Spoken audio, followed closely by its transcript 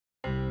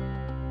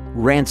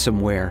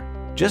Ransomware.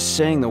 Just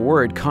saying the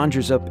word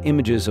conjures up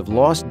images of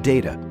lost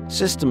data,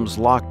 systems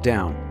locked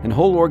down, and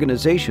whole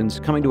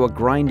organizations coming to a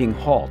grinding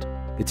halt.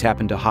 It's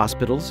happened to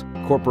hospitals,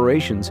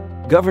 corporations,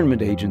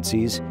 government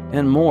agencies,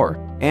 and more,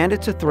 and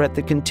it's a threat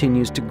that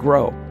continues to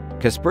grow.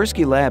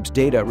 Kaspersky Lab's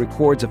data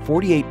records a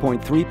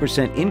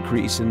 48.3%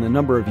 increase in the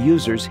number of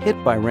users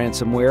hit by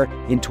ransomware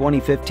in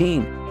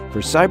 2015.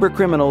 For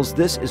cybercriminals,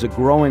 this is a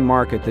growing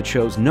market that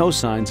shows no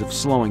signs of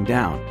slowing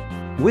down.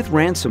 With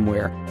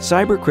ransomware,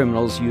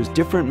 cybercriminals use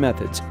different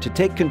methods to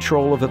take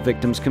control of a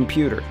victim's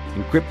computer,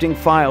 encrypting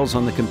files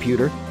on the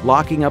computer,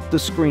 locking up the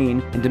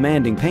screen and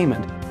demanding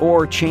payment,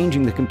 or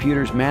changing the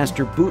computer's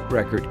master boot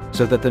record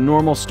so that the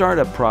normal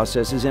startup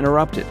process is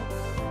interrupted.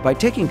 By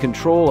taking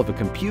control of a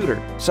computer,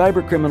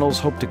 cybercriminals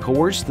hope to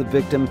coerce the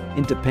victim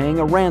into paying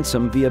a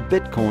ransom via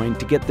Bitcoin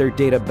to get their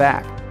data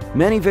back.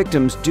 Many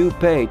victims do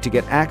pay to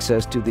get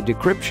access to the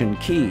decryption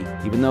key,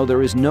 even though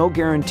there is no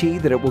guarantee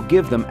that it will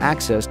give them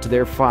access to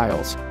their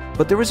files.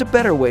 But there is a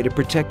better way to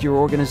protect your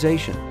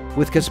organization.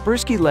 With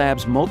Kaspersky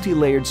Lab's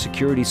multi-layered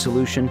security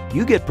solution,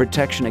 you get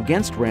protection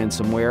against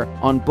ransomware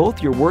on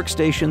both your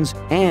workstations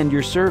and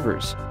your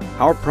servers.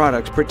 Our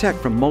products protect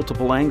from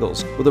multiple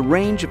angles with a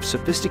range of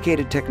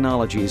sophisticated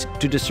technologies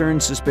to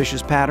discern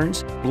suspicious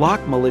patterns,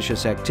 block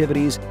malicious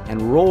activities,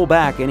 and roll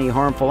back any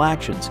harmful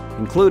actions,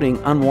 including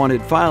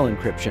unwanted file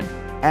encryption.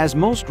 As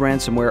most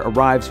ransomware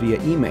arrives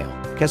via email,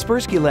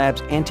 Kaspersky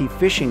Lab's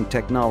Anti-Phishing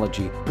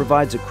technology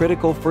provides a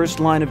critical first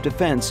line of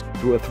defense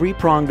through a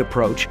three-pronged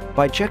approach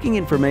by checking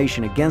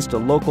information against a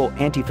local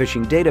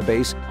anti-phishing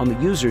database on the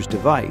user's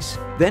device,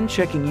 then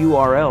checking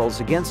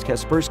URLs against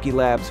Kaspersky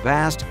Lab's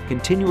vast,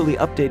 continually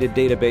updated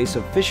database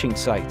of phishing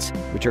sites,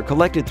 which are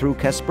collected through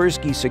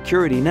Kaspersky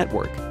Security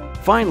Network.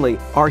 Finally,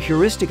 our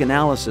heuristic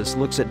analysis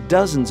looks at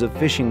dozens of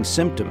phishing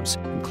symptoms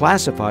and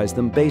classifies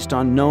them based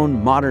on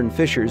known modern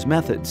phishers'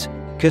 methods.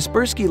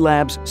 Kaspersky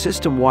Lab's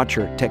System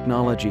Watcher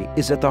technology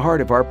is at the heart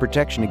of our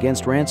protection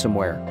against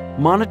ransomware,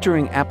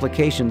 monitoring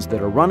applications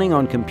that are running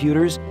on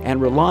computers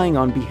and relying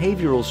on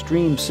behavioral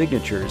stream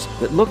signatures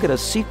that look at a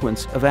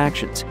sequence of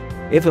actions.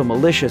 If a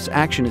malicious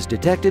action is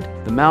detected,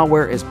 the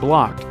malware is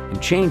blocked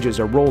and changes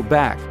are rolled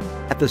back.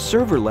 At the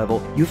server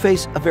level, you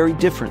face a very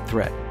different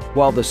threat.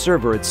 While the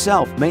server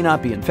itself may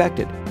not be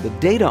infected, the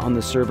data on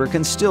the server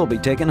can still be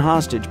taken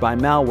hostage by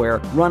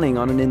malware running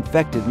on an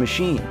infected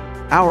machine.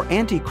 Our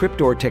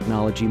anti-cryptor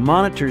technology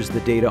monitors the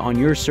data on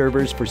your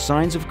servers for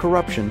signs of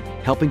corruption,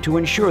 helping to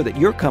ensure that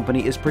your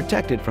company is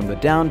protected from the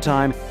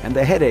downtime and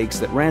the headaches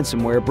that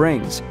ransomware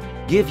brings.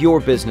 Give your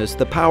business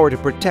the power to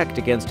protect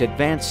against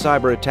advanced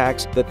cyber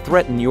attacks that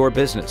threaten your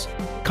business.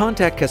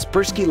 Contact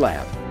Kaspersky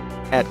Lab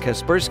at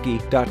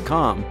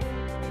kaspersky.com